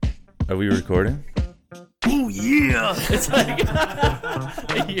Are we recording? Oh yeah! It's like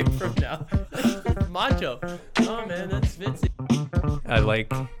a year from now. Macho. Oh man, that's Vincy. I like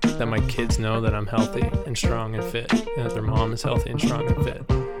that my kids know that I'm healthy and strong and fit, and that their mom is healthy and strong and fit.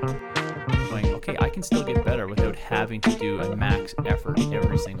 Going, okay, I can still get better without having to do a max effort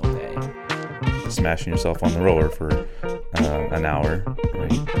every single day. Smashing yourself on the roller for an hour,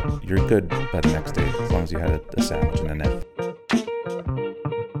 right? You're good by the next day as long as you had a sandwich and a nap.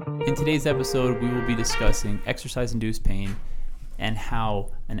 In today's episode, we will be discussing exercise-induced pain and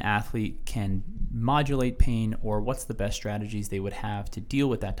how an athlete can modulate pain, or what's the best strategies they would have to deal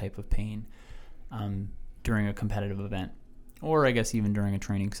with that type of pain during a competitive event, or I guess even during a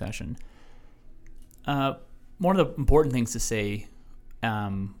training session. One of the important things to say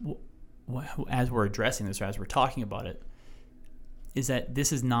as we're addressing this, or as we're talking about it, is that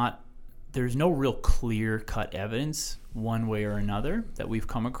there's no real clear-cut evidence one way or another that we've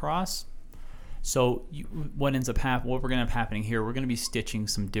come across. So what we're going to have happening here, we're going to be stitching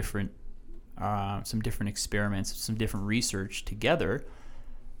some different experiments, some different research together,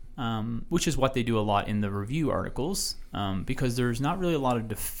 which is what they do a lot in the review articles, because there's not really a lot of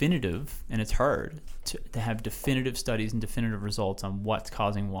definitive, and it's hard to have definitive studies and definitive results on what's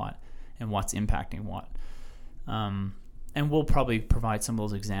causing what and what's impacting what. And we'll probably provide some of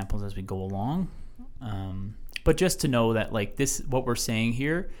those examples as we go along. But just to know that, like, this, what we're saying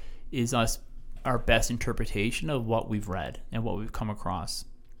here is our best interpretation of what we've read and what we've come across.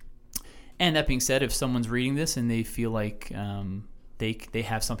 And that being said, if someone's reading this and they feel like they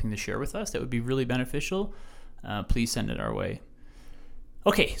have something to share with us that would be really beneficial, please send it our way.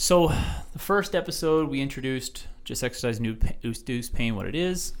 Okay, so the first episode we introduced just exercise-induced pain, what it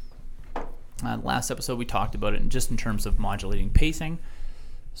is. Last episode we talked about it just in terms of modulating pacing.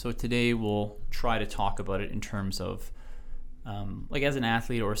 So today we'll try to talk about it in terms of like, as an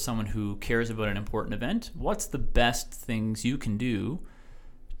athlete or someone who cares about an important event, what's the best things you can do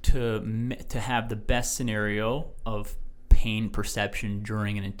to have the best scenario of pain perception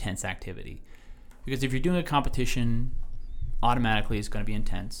during an intense activity? Because if you're doing a competition, automatically it's going to be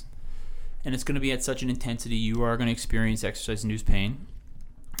intense, and it's going to be at such an intensity you are going to experience exercise-induced pain.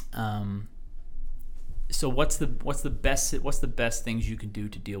 So what's the best things you can do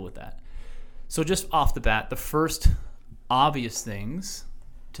to deal with that? So just off the bat, the first obvious things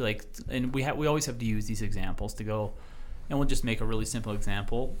to, like, and we always have to use these examples to go, and we'll just make a really simple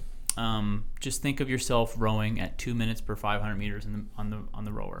example. Just think of yourself rowing at 2 minutes per 500 meters on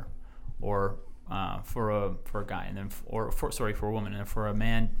the rower, or for a guy, and then for a woman, and then for a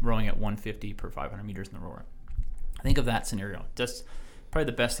man rowing at 150 per 500 meters in the rower. Think of that scenario. That's probably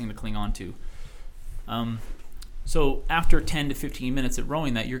the best thing to cling on to. So after 10 to 15 minutes at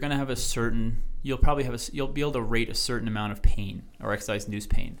rowing that, you're going to have you'll be able to rate a certain amount of pain, or exercise-induced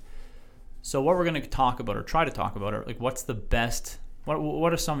pain. So what we're going to talk about, or try to talk about, are like, what's the best,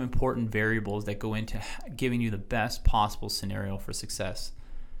 what are some important variables that go into giving you the best possible scenario for success?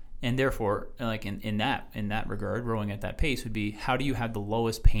 And therefore, like in that regard, rowing at that pace would be, how do you have the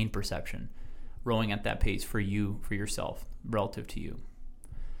lowest pain perception rowing at that pace for yourself, relative to you?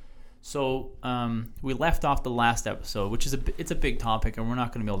 So we left off the last episode, which is it's a big topic, and we're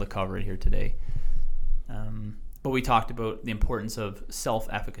not going to be able to cover it here today. But we talked about the importance of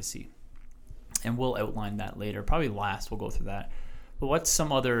self-efficacy, and we'll outline that later. Probably last we'll go through that. But what's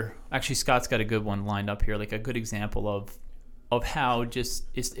some other? Actually, Scott's got a good one lined up here, like a good example of how just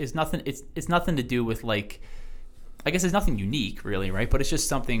it's nothing. It's nothing to do with, like, I guess it's nothing unique really, right? But it's just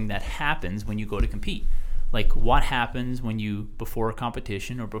something that happens when you go to compete. Like, what happens before a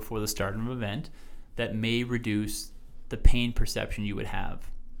competition or before the start of an event that may reduce the pain perception you would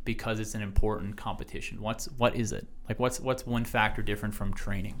have because it's an important competition? What is it? Like, what's one factor different from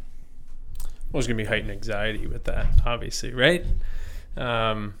training? Well, there's going to be heightened anxiety with that, obviously, right?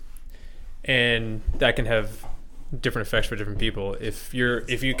 And that can have different effects for different people. If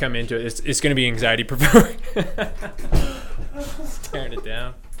you come into it, it's going to be anxiety provoking. Tearing it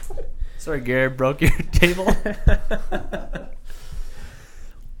down. Sorry, Gary, broke your table.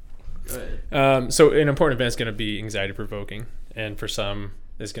 So an important event is going to be anxiety provoking, and for some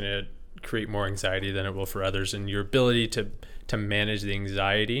it's going to create more anxiety than it will for others, and your ability to manage the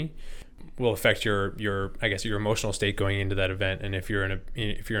anxiety will affect your emotional state going into that event. And if you're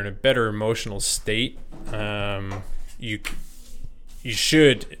in a better emotional state, you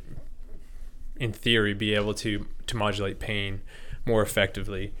should, in theory, be able to modulate pain more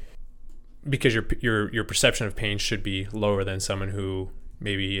effectively, because your perception of pain should be lower than someone who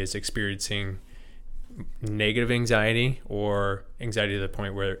maybe is experiencing negative anxiety, or anxiety to the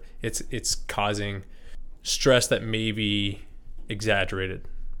point where it's causing stress that may be exaggerated.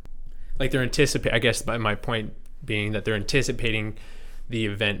 like they're anticipating, I guess my point being that they're anticipating the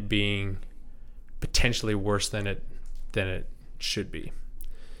event being potentially worse than it should be.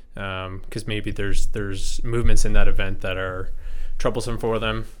 Because maybe there's movements in that event that are troublesome for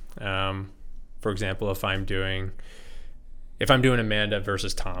them. For example, if I'm doing Amanda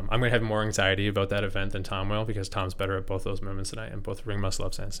versus Tom, I'm going to have more anxiety about that event than Tom will, because Tom's better at both those movements than I am, both ring muscle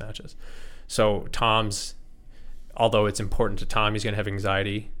ups and snatches. So although it's important to Tom, he's going to have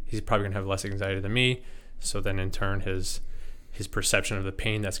anxiety. He's probably going to have less anxiety than me. So then in turn, his perception of the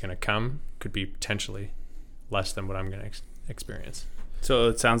pain that's going to come could be potentially less than what I'm going to experience. So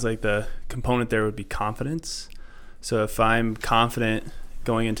it sounds like the component there would be confidence. So if I'm confident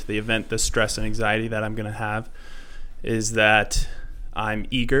going into the event, the stress and anxiety that I'm going to have is that I'm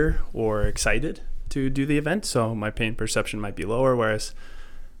eager or excited to do the event. So my pain perception might be lower, whereas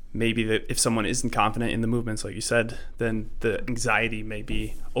maybe if someone isn't confident in the movements, like you said, then the anxiety may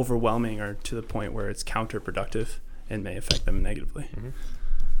be overwhelming or to the point where it's counterproductive and may affect them negatively. Mm-hmm.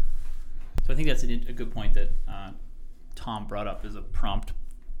 So I think that's a good point that Tom brought up as a prompt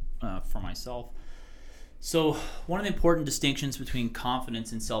for myself. So one of the important distinctions between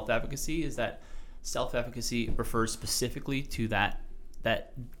confidence and self-efficacy is that self-efficacy refers specifically to that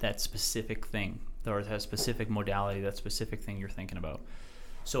specific thing, or that specific modality, that specific thing you're thinking about.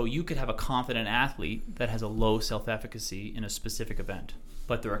 So you could have a confident athlete that has a low self-efficacy in a specific event,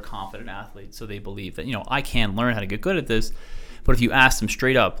 but they're a confident athlete, so they believe that, I can learn how to get good at this. But if you ask them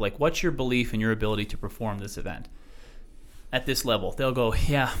straight up, like, what's your belief in your ability to perform this event at this level, they'll go,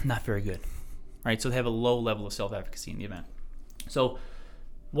 yeah, not very good, right? So they have a low level of self-efficacy in the event. So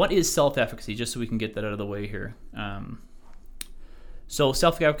what is self-efficacy, just so we can get that out of the way here? So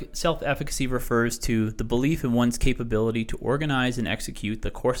self-efficacy refers to the belief in one's capability to organize and execute the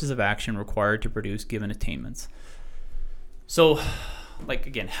courses of action required to produce given attainments. So, like,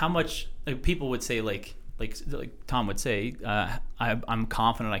 again, how much, like, people would say, like Tom would say, I'm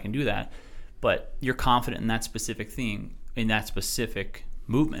confident I can do that, but you're confident in that specific thing, in that specific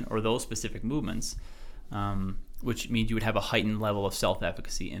movement or those specific movements, which means you would have a heightened level of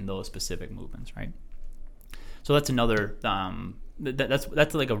self-efficacy in those specific movements, right? So that's another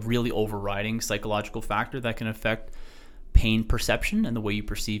that's like a really overriding psychological factor that can affect pain perception and the way you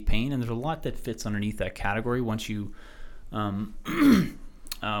perceive pain. And there's a lot that fits underneath that category once you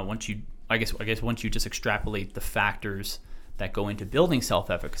just extrapolate the factors that go into building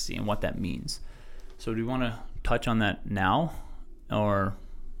self-efficacy and what that means. So do you want to touch on that now, or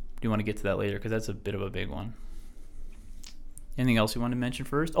do you want to get to that later? Because that's a bit of a big one. Anything else you want to mention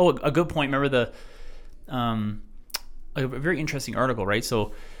first? Oh, a good point. Remember a very interesting article, right?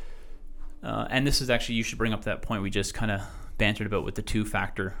 So, and this is actually, you should bring up that point we just kind of bantered about with the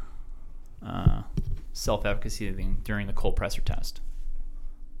two-factor self-efficacy thing during the cold pressor test.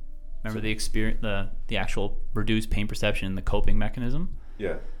 Remember the experience, the actual reduced pain perception and the coping mechanism?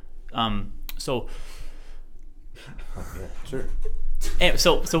 Yeah. So. Oh, yeah, sure. Anyway,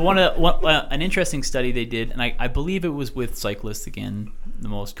 so an interesting study they did, and I believe it was with cyclists again, the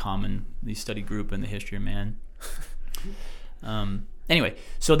most commonly studied group in the history of man. Anyway,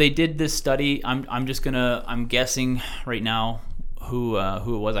 so they did this study. I'm guessing right now who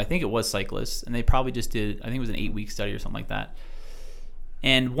it was. I think it was cyclists, and they probably just did. I think it was an 8-week study or something like that.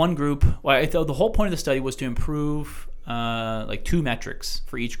 And one group, I thought the whole point of the study was to improve, like, two metrics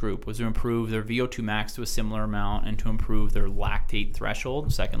for each group, was to improve their VO2 max to a similar amount and to improve their lactate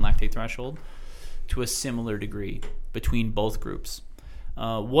threshold, second lactate threshold, to a similar degree between both groups.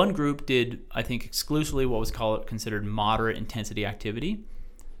 One group did, I think, exclusively what was considered moderate intensity activity.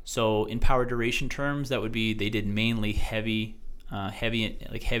 So in power duration terms, that would be they did mainly heavy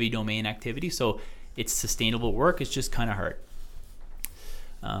domain activity. So it's sustainable work. It's just kind of hard.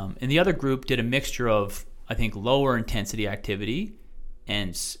 And the other group did a mixture of, I think, lower intensity activity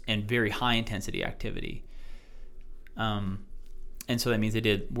and very high intensity activity. And so that means they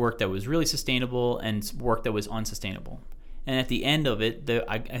did work that was really sustainable and work that was unsustainable. And at the end of it,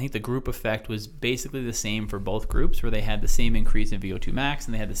 I think the group effect was basically the same for both groups, where they had the same increase in VO2 max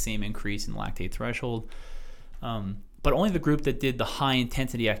and they had the same increase in lactate threshold. But only the group that did the high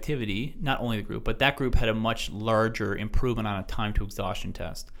intensity activity, not only the group, but that group had a much larger improvement on a time to exhaustion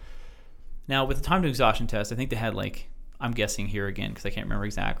test. Now, with the time to exhaustion test, I think they had, like, I'm guessing here again because I can't remember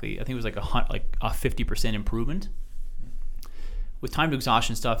exactly, I think it was like a 50% improvement. With time to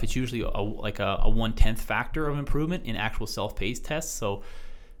exhaustion stuff, it's usually a 1/10 factor of improvement in actual self-paced tests. So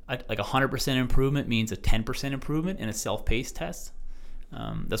like 100% improvement means a 10% improvement in a self-paced test.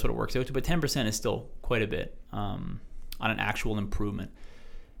 That's what it works out to. But 10% is still quite a bit on an actual improvement.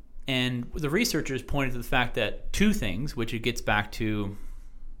 And the researchers pointed to the fact that two things, which it gets back to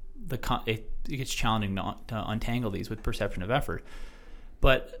it gets challenging to untangle these with perception of effort.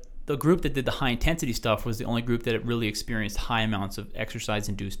 But the group that did the high intensity stuff was the only group that really experienced high amounts of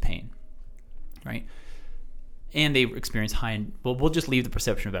exercise-induced pain, right? And they experienced we'll just leave the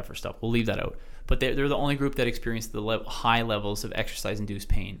perception of effort stuff. We'll leave that out. But they're the only group that experienced the high levels of exercise-induced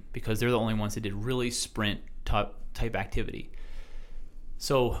pain because they're the only ones that did really sprint type activity.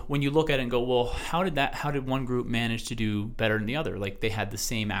 So when you look at it and go, well, how did one group manage to do better than the other? Like they had the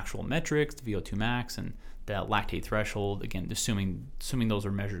same actual metrics, the VO2 max and the lactate threshold. Again, assuming those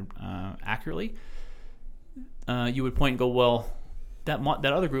are measured accurately, you would point and go, well, that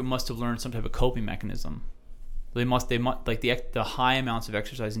other group must have learned some type of coping mechanism. They must like the high amounts of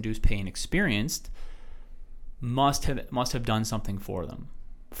exercise-induced pain experienced must have done something for them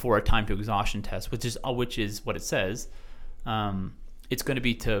for a time to exhaustion test, which is what it says. It's going to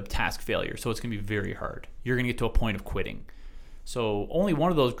be to task failure, so it's going to be very hard. You're going to get to a point of quitting. So only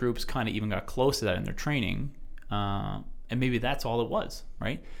one of those groups kind of even got close to that in their training, and maybe that's all it was,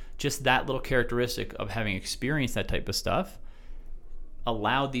 right? Just that little characteristic of having experienced that type of stuff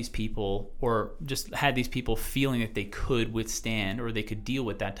allowed these people, or just had these people feeling that they could withstand or they could deal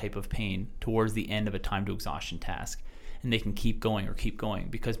with that type of pain towards the end of a time to exhaustion task, and they can keep going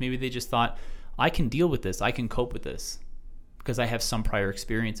because maybe they just thought, I can deal with this, I can cope with this because I have some prior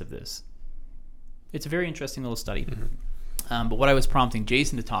experience of this. It's a very interesting little study. Mm-hmm. But what I was prompting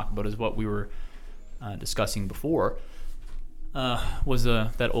Jason to talk about is what we were discussing before, was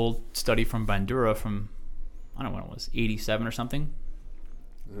that old study from Bandura from, I don't know when it was, 87 or something.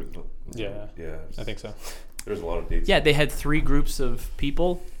 Yeah, I think so. There's a lot of dates. Yeah, they had 3 groups of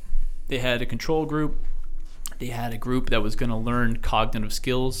people. They had a control group. They had a group that was going to learn cognitive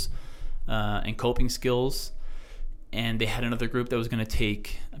skills and coping skills. And they had another group that was going to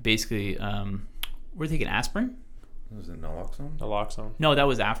take basically, were they taking aspirin? Was it naloxone? Naloxone. No, that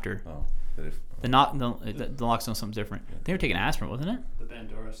was after. Oh. The naloxone is something different. Yeah. They were taking aspirin, wasn't it? The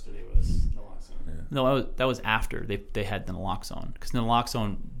Bandura study was naloxone. Yeah. No, that was after they had the naloxone, because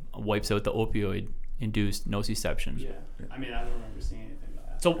naloxone wipes out the opioid-induced nociception. Yeah. I mean, I don't remember seeing anything about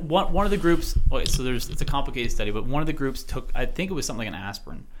that. So one of the groups, it's a complicated study, but one of the groups took, I think it was something like an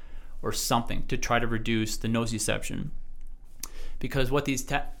aspirin or something to try to reduce the nociception. Because what these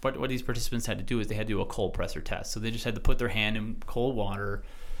participants had to do is they had to do a cold pressor test. So they just had to put their hand in cold water,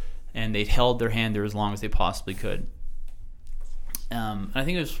 and they held their hand there as long as they possibly could. I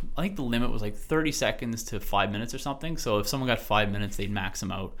think the limit was like 30 seconds to 5 minutes or something. So if someone got 5 minutes, they'd max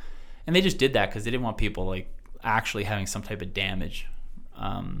them out, and they just did that because they didn't want people like actually having some type of damage.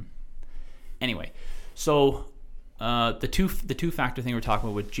 Anyway, so the two factor thing we're talking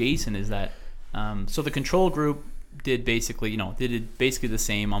about with Jason is that so the control group did basically the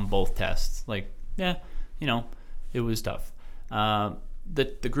same on both tests. Like, yeah, it was tough.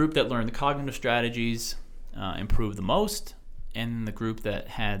 The group that learned the cognitive strategies improved the most, and the group that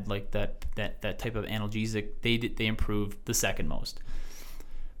had like that type of analgesic, they improved the second most.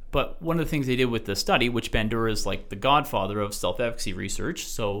 But one of the things they did with the study, which Bandura is like the godfather of self-efficacy research,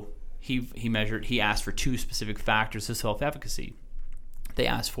 so he asked for 2 specific factors of self-efficacy. They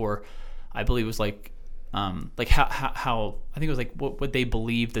asked for, I believe it was like how I think it was like what they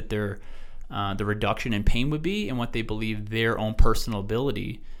believed that their the reduction in pain would be, and what they believed their own personal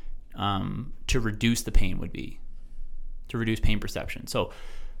ability to reduce the pain would be, to reduce pain perception. So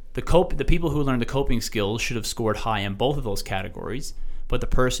the people who learned the coping skills should have scored high in both of those categories, but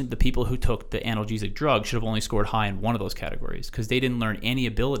the people who took the analgesic drug should have only scored high in one of those categories, because they didn't learn any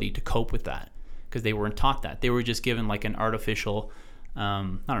ability to cope with that, because they weren't taught that. They were just given like an artificial,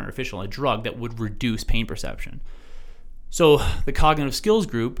 a drug that would reduce pain perception. So the cognitive skills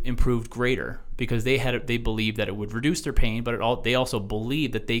group improved greater because they believed that it would reduce their pain, but they also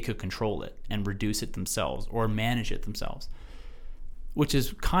believed that they could control it and reduce it themselves or manage it themselves, which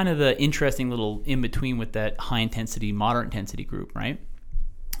is kind of the interesting little in between with that high intensity, moderate intensity group, right?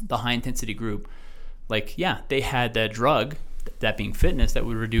 The high intensity group, like, yeah, they had that drug, that being fitness, that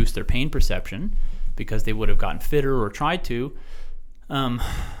would reduce their pain perception because they would have gotten fitter or tried to.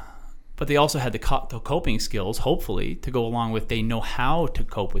 But they also had the coping skills, hopefully, to go along with, they know how to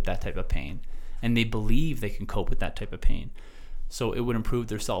cope with that type of pain, and they believe they can cope with that type of pain. So it would improve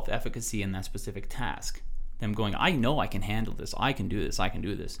their self-efficacy in that specific task. Them going, I know I can handle this, I can do this, I can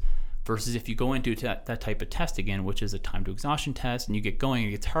do this. Versus if you go into that type of test again, which is a time to exhaustion test, and you get going,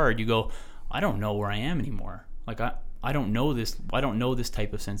 it gets hard, you go, I don't know where I am anymore. Like, I don't know this. I don't know this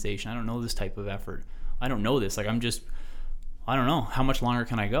type of sensation. I don't know this type of effort. I don't know this. Like, I don't know. How much longer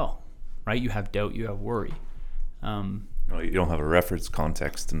can I go? Right? You have doubt. You have worry. No, you don't have a reference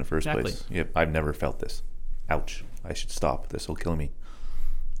context in the first Exactly. place. I've never felt this. Ouch. I should stop. This will kill me.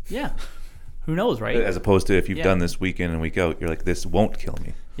 Yeah. Who knows, right? As opposed to if you've Yeah. done this week in and week out, you're like, this won't kill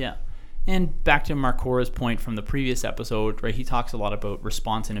me. Yeah. And back to Marcora's point from the previous episode, right? He talks a lot about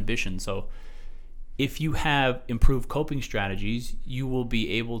response inhibition. So if you have improved coping strategies, you will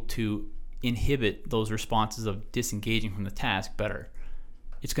be able to inhibit those responses of disengaging from the task better.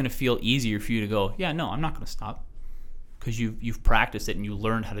 It's going to feel easier for you to go, yeah, no, I'm not going to stop, because you've practiced it and you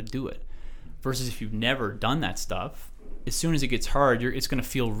learned how to do it. Versus if you've never done that stuff, as soon as it gets hard, it's going to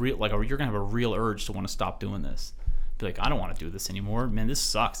feel real, like you're going to have a real urge to want to stop doing this. Be like, I don't want to do this anymore. Man, this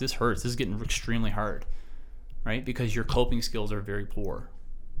sucks. This hurts. This is getting extremely hard, right? Because your coping skills are very poor,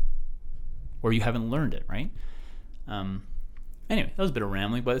 or you haven't learned it, right? Anyway, that was a bit of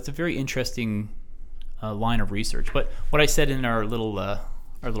rambling, but it's a very interesting line of research. But what I said in our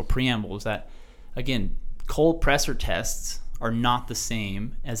little preamble is that, again, cold pressor tests are not the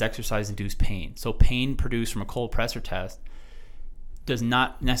same as exercise-induced pain. So pain produced from a cold pressor test does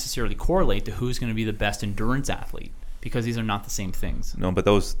not necessarily correlate to who's going to be the best endurance athlete, because these are not the same things. No, but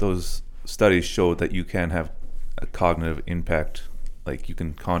those studies show that you can have a cognitive impact. Like, you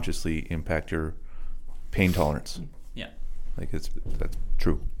can consciously impact your pain tolerance. Yeah. Like, that's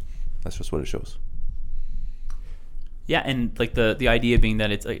true. That's just what it shows. Yeah, and like the idea being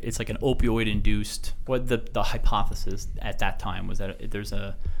that it's like an opioid induced. What the hypothesis at that time was that there's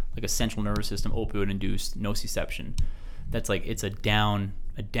a central nervous system opioid induced nociception. That's like, it's a down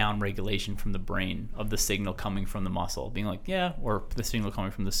regulation from the brain of the signal coming from the muscle, being like, yeah, or the signal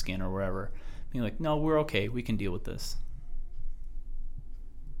coming from the skin or wherever, being like, no, we're okay, we can deal with this.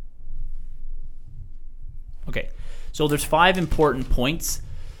 Okay, so there's 5 important points,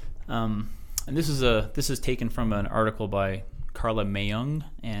 and this is taken from an article by Carla Mayung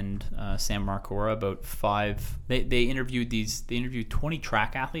and Sam Marcora about 5. They interviewed 20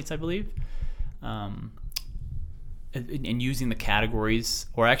 track athletes, I believe, and using the categories,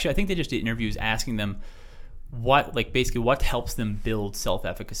 or actually I think they just did interviews asking them what helps them build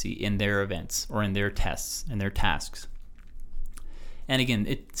self-efficacy in their events or in their tests and their tasks. And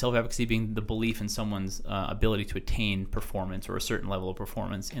again, self-efficacy being the belief in someone's ability to attain performance or a certain level of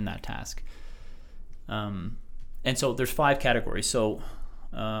performance in that task. And so there's 5 categories. So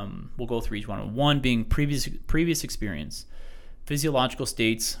we'll go through each one. 1 being previous experience, physiological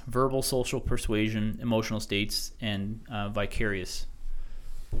states, verbal, social persuasion, emotional states, and vicarious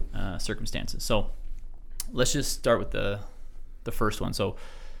circumstances. So let's just start with the first one. So,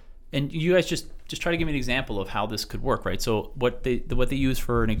 and you guys just try to give me an example of how this could work, right? So what they use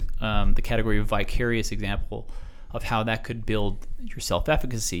for the category of vicarious example of how that could build your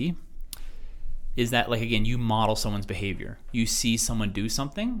self-efficacy is that, like, again, you model someone's behavior. You see someone do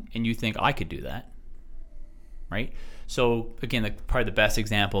something and you think, I could do that, right? So again, probably the best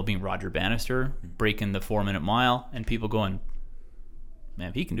example being Roger Bannister breaking the 4-minute mile, and people going, man,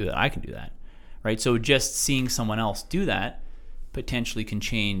 if he can do that, I can do that, right? So just seeing someone else do that potentially can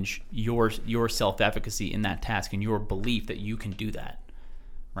change your self-efficacy in that task and your belief that you can do that,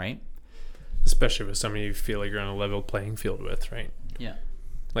 right? Especially with somebody you feel like you're on a level playing field with, right? Yeah.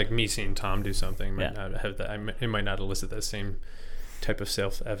 Like me seeing Tom do something might not have that. It might not elicit that same type of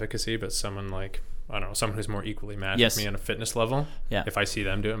self-efficacy, but someone like, I don't know, someone who's more equally matched with me on a fitness level. Yeah. If I see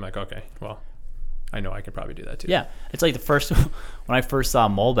them do it, I'm like, okay, well, I know I could probably do that too. Yeah. It's like when I first saw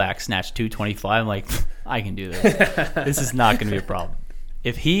Molbach snatch 225, I'm like, I can do this. This is not going to be a problem.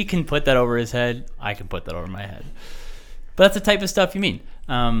 If he can put that over his head, I can put that over my head. But that's the type of stuff you mean.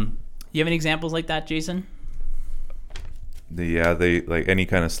 You have any examples like that, Jason? They like any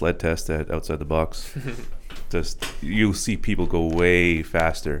kind of sled test at outside the box. Just you'll see people go way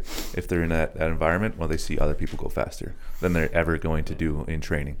faster if they're in that environment, while they see other people go faster than they're ever going to do in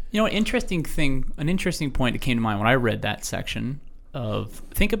training. You know, an interesting point that came to mind when I read that section of,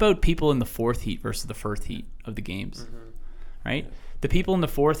 think about people in the 4th heat versus the 1st heat of the games, right? The people in the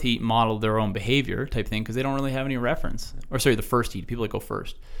 4th heat model their own behavior type thing because they don't really have any reference. Or sorry, the 1st heat, people that go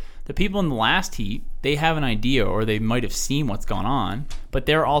first. The people in the last heat, they have an idea, or they might have seen what's gone on, but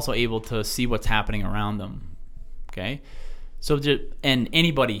they're also able to see what's happening around them. Okay? So, and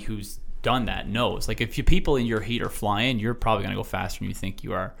anybody who's done that knows, like, if you people in your heat are flying, you're probably going to go faster than you think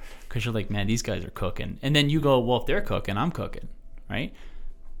you are, because you're like, man, these guys are cooking. And then you go, well, if they're cooking, I'm cooking, right?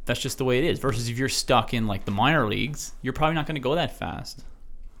 That's just the way it is. Versus if you're stuck in like the minor leagues, you're probably not going to go that fast,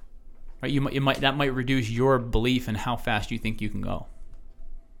 right? That might reduce your belief in how fast you think you can go.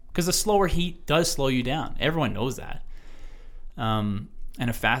 Because a slower heat does slow you down. Everyone knows that. And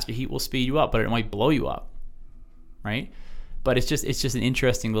a faster heat will speed you up, but it might blow you up, right? But it's just an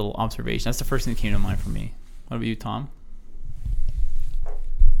interesting little observation. That's the first thing that came to mind for me. What about you, Tom?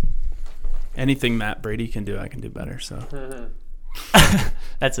 Anything Matt Brady can do, I can do better. So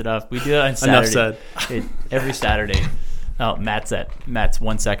That's enough. We do it on Saturday. Enough said. Every Saturday. Oh, Matt's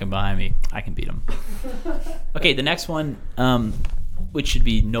 1 second behind me. I can beat him. Okay, the next one, which should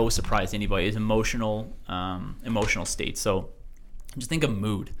be no surprise to anybody, is emotional state. So just think of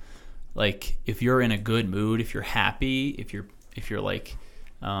mood. Like if you're in a good mood, if you're happy, if you're like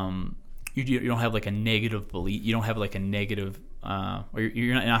you don't have like a negative belief, you don't have like a negative or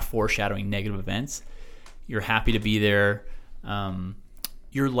you're not foreshadowing negative events. You're happy to be there.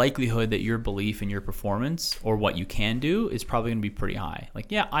 Your likelihood that your belief in your performance or what you can do is probably going to be pretty high. Like,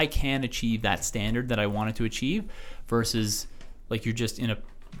 yeah, I can achieve that standard that I wanted to achieve, versus like you're just in a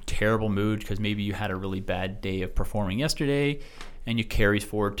terrible mood because maybe you had a really bad day of performing yesterday and you carries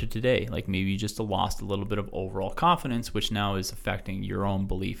forward to today. Like maybe you just lost a little bit of overall confidence, which now is affecting your own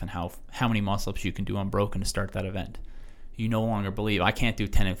belief in how many muscle-ups you can do unbroken to start that event. You no longer believe, I can't do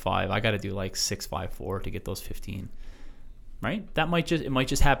 10 and 5. I got to do like 6, 5, 4 to get those 15. Right? It might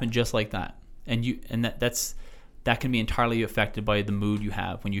just happen just like that. And that can be entirely affected by the mood you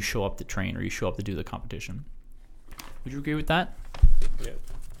have when you show up to train or you show up to do the competition. Would you agree with that? Yeah.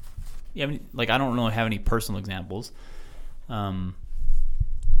 Yeah. I mean, like I don't really have any personal examples. Well,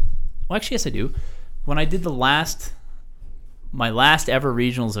 actually, yes, I do. When I did my last ever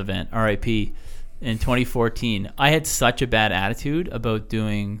regionals event, RIP, in 2014, I had such a bad attitude about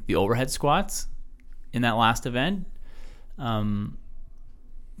doing the overhead squats in that last event.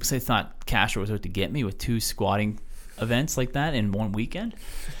 Because I thought Castro was out to get me with 2 squatting events like that in one weekend.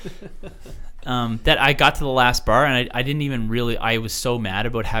 That I got to the last bar and I didn't even really, I was so mad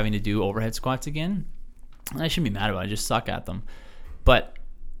about having to do overhead squats again. And I shouldn't be mad about it, I just suck at them. But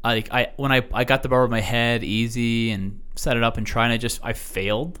when I got the bar with my head easy and set it up and tried, I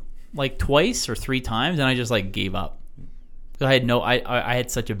failed like twice or 3 times and I just like gave up. I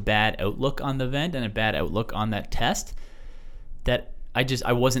had such a bad outlook on the event and a bad outlook on that test that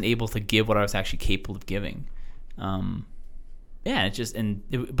I wasn't able to give what I was actually capable of giving. But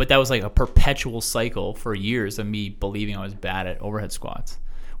that was like a perpetual cycle for years of me believing I was bad at overhead squats.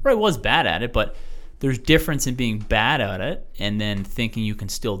 Or I was bad at it, but there's difference in being bad at it and then thinking you can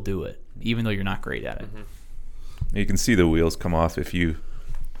still do it, even though you're not great at it. Mm-hmm. You can see the wheels come off if you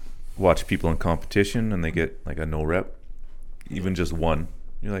watch people in competition and they get like a no rep, even just one.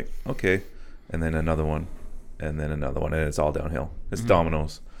 You're like, okay, and then another one. And then another one, and it's all downhill. It's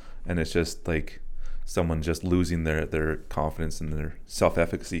dominoes, and it's just like someone just losing their confidence and their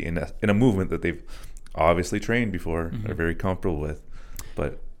self-efficacy in a movement that they've obviously trained before, are very comfortable with,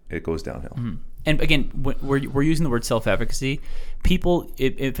 but it goes downhill. And again, we're using the word self-efficacy. People,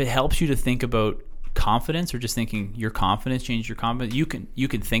 if it helps you to think about confidence or just thinking your confidence, change your confidence, you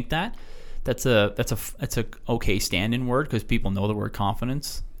can think that. That's a okay stand-in word because people know the word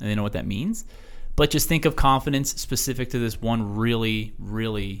confidence and they know what that means. But just think of confidence specific to this one really,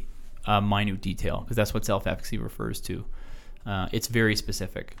 really minute detail, because that's what self-efficacy refers to. It's very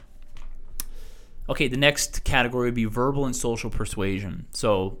specific. Okay, the next category would be verbal and social persuasion.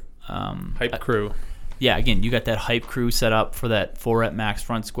 So, Hype crew. Yeah, again, you got that hype crew set up for that 4-rep max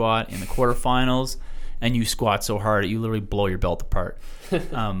front squat in the quarterfinals, and you squat so hard you literally blow your belt apart.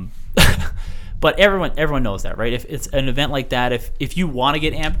 But everyone knows that, right? If it's an event like that, if you want to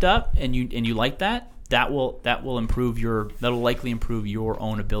get amped up and you like that will that'll likely improve your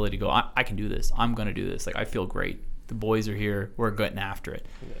own ability to go, I can do this. I'm going to do this. Like I feel great. The boys are here. We're getting after it.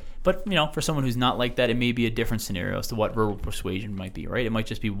 Yeah. But for someone who's not like that, it may be a different scenario as to what verbal persuasion might be, right? It might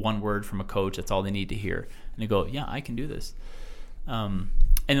just be one word from a coach. That's all they need to hear, and they go, yeah, I can do this. And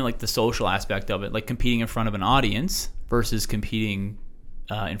then like the social aspect of it, like competing in front of an audience versus competing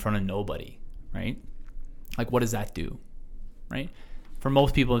in front of nobody. Right? Like, what does that do? Right? For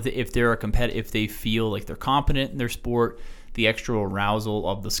most people, if they're if they feel like they're competent in their sport, the extra arousal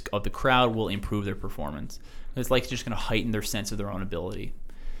of the crowd will improve their performance. It's like just going to heighten their sense of their own ability.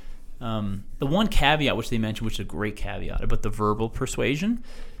 The one caveat which they mentioned, which is a great caveat about the verbal persuasion,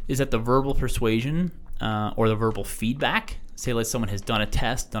 is that the verbal persuasion or the verbal feedback. Say, like someone has done a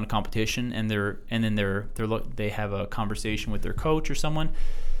test, done a competition, and they have a conversation with their coach or someone.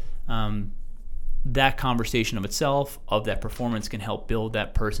 That conversation of itself, of that performance, can help build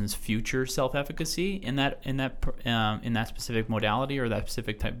that person's future self-efficacy in that specific modality or that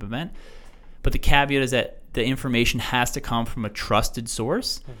specific type of event. But the caveat is that the information has to come from a trusted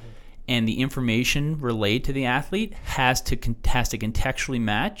source, and the information relayed to the athlete has to contextually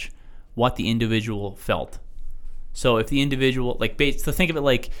match what the individual felt. So if the individual, so think of it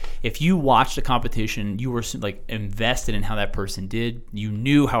like if you watched a competition, you were like invested in how that person did. You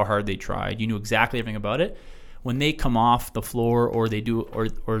knew how hard they tried. You knew exactly everything about it. When they come off the floor or they do or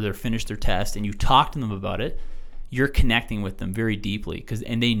they finish their test and you talk to them about it, you're connecting with them very deeply,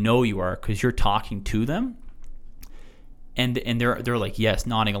 and they know you are because you're talking to them. And they're like, yes,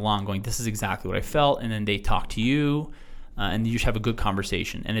 nodding along, going, this is exactly what I felt. And then they talk to you, and you just have a good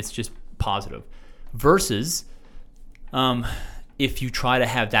conversation, and it's just positive. Versus if you try to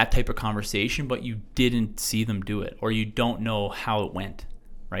have that type of conversation, but you didn't see them do it, or you don't know how it went,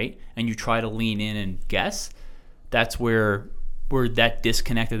 right? And you try to lean in and guess, that's where that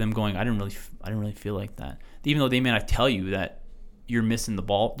disconnect of them going, I didn't really feel like that. Even though they may not tell you that you're missing the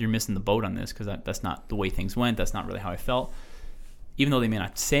boat on this, because that's not the way things went. That's not really how I felt. Even though they may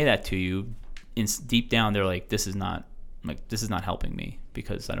not say that to you, deep down they're like, this is not helping me,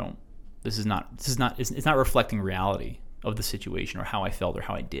 because it's not reflecting reality of the situation or how I felt or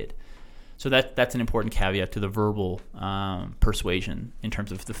how I did. So that's an important caveat to the verbal persuasion in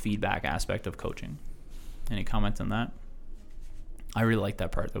terms of the feedback aspect of coaching. Any comments on that? I really like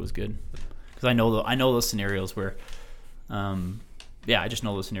that part. That was good, because I know those scenarios where. I just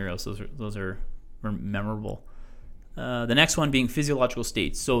know those scenarios. Those are memorable. The next one being physiological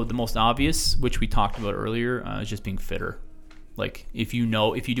states. So the most obvious, which we talked about earlier, is just being fitter. Like if you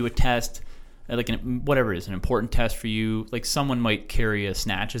do a test, like whatever it is, an important test for you, like someone might carry a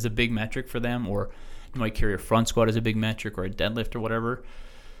snatch as a big metric for them, or you might carry a front squat as a big metric, or a deadlift or whatever.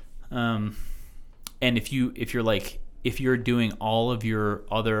 And if you're doing all of your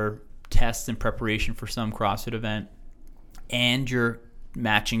other tests in preparation for some CrossFit event, and you're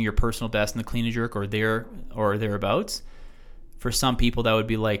matching your personal best in the clean and jerk or thereabouts, for some people that would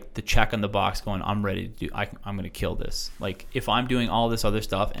be like the check on the box going, I'm ready to I'm going to kill this. Like if I'm doing all this other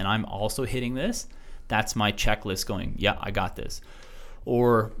stuff and I'm also hitting this, that's my checklist going, yeah, I got this.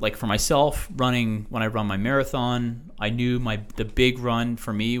 Or like for myself, when I run my marathon, I knew the big run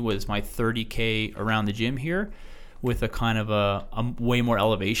for me was my 30K around the gym here, with a kind of a way more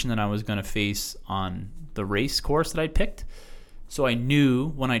elevation than I was going to face on the race course that I'd picked. So I knew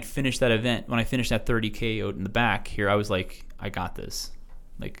when I'd finished that event, when I finished that 30K out in the back here, I was like, I got this.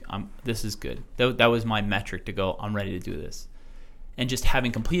 Like, this is good. That was my metric to go, I'm ready to do this. And just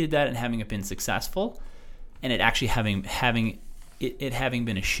having completed that and having it been successful, and it actually having been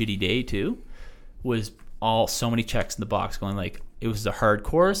a shitty day too, was so many checks in the box going like, it was a hard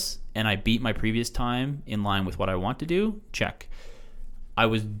course and I beat my previous time in line with what I want to do. Check. I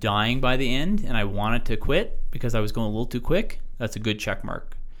was dying by the end and I wanted to quit because I was going a little too quick. That's a good check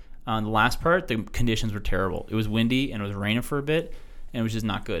mark. On the last part, the conditions were terrible. It was windy and it was raining for a bit, and it was just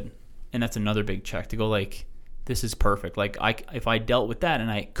not good. And that's another big check to go like, this is perfect. Like if I dealt with that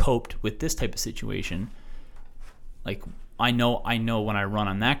and I coped with this type of situation, like I know when I run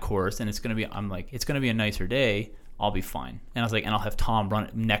on that course and it's going to be a nicer day, I'll be fine. And I was like, and I'll have Tom run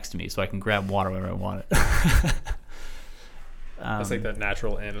it next to me so I can grab water wherever I want it. That's like that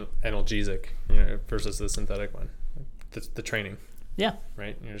natural analgesic, versus the synthetic one. The training. Yeah.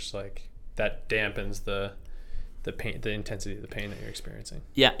 Right? You're just like, that dampens the pain, the intensity of the pain that you're experiencing.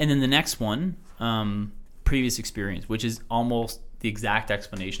 Yeah. And then the next one, previous experience, which is almost the exact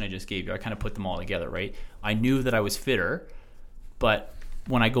explanation I just gave you. I kind of put them all together, right? I knew that I was fitter, but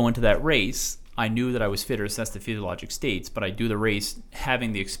when I go into that race, I knew that I was fitter, so that's the physiologic states, but I do the race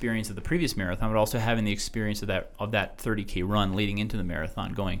having the experience of the previous marathon, but also having the experience of that 30K run leading into the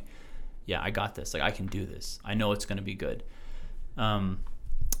marathon going, yeah, I got this. Like, I can do this. I know it's going to be good. But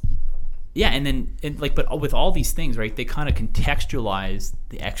with all these things, right, they kind of contextualize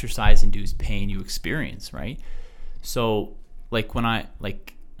the exercise-induced pain you experience, right? So, like when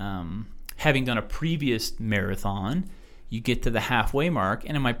having done a previous marathon, you get to the halfway mark,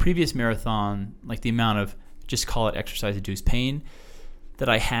 and in my previous marathon, like the amount of, just call it exercise-induced pain that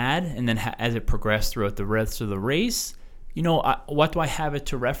I had, and then as it progressed throughout the rest of the race, what do I have it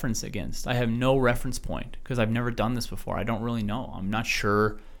to reference against? I have no reference point because I've never done this before. I don't really know. I'm not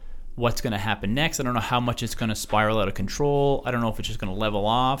sure what's going to happen next. I don't know how much it's going to spiral out of control. I don't know if it's just going to level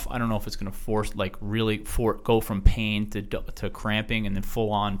off. I don't know if it's going to go from pain to cramping and then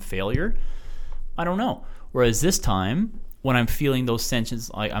full-on failure. I don't know. Whereas this time, when I'm feeling those sensations,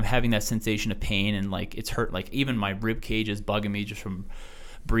 like I'm having that sensation of pain and like it's hurt, like even my rib cage is bugging me just from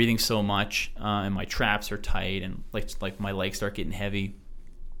breathing so much, and my traps are tight, and like my legs start getting heavy,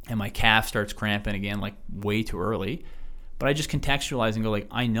 and my calf starts cramping again, like way too early. But I just contextualize and go like,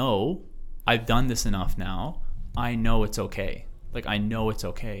 I know I've done this enough now. I know it's okay. Like I know it's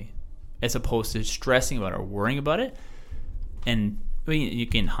okay, as opposed to stressing about it or worrying about it. And I mean, you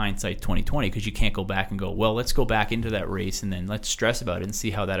can hindsight 2020 because you can't go back and go, well, let's go back into that race and then let's stress about it and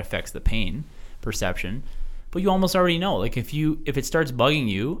see how that affects the pain perception. But you almost already know, like if it starts bugging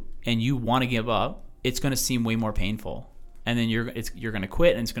you and you want to give up, it's going to seem way more painful, and then you're going to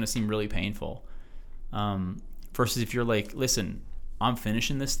quit and it's going to seem really painful. Versus if you're like, listen, I'm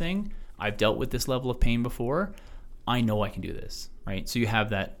finishing this thing. I've dealt with this level of pain before. I know I can do this, right? So you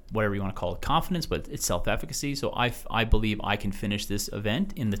have that, whatever you want to call it, confidence, but it's self-efficacy. So I believe I can finish this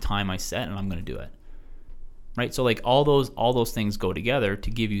event in the time I set, and I'm going to do it, right? So like all those things go together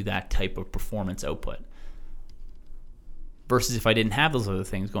to give you that type of performance output. Versus if I didn't have those other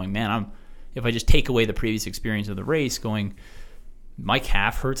things going, if I just take away the previous experience of the race, going, my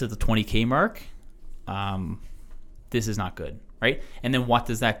calf hurts at the 20K mark, this is not good, right? And then what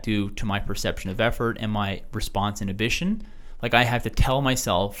does that do to my perception of effort and my response inhibition? Like I have to tell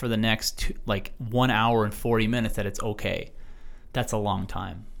myself for the next 1 hour and 40 minutes that it's okay. That's a long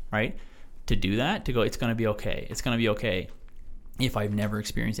time, right? To do that, to go, it's going to be okay. It's going to be okay if I've never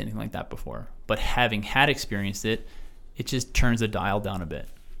experienced anything like that before. But having had experienced it, it just turns the dial down a bit.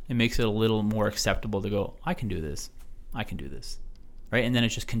 It makes it a little more acceptable to go, I can do this, right? And then it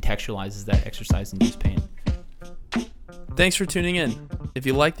just contextualizes that exercise-induced pain. Thanks for tuning in. If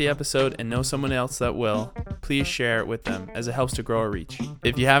you like the episode and know someone else that will, please share it with them as it helps to grow our reach.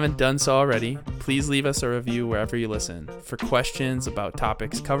 If you haven't done so already, please leave us a review wherever you listen. For questions about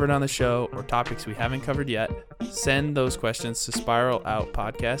topics covered on the show or topics we haven't covered yet, send those questions to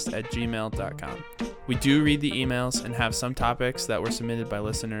spiraloutpodcast@gmail.com. We do read the emails and have some topics that were submitted by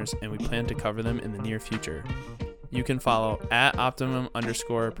listeners, and we plan to cover them in the near future. You can follow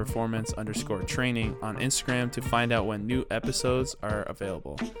 @optimum_performance_training on Instagram to find out when new episodes are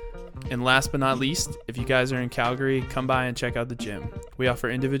available. And last but not least, if you guys are in Calgary, come by and check out the gym. We offer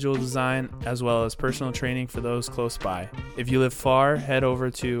individual design as well as personal training for those close by. If you live far, head over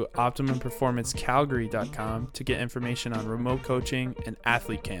to optimumperformancecalgary.com to get information on remote coaching and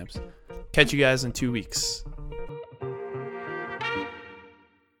athlete camps. Catch you guys in 2 weeks.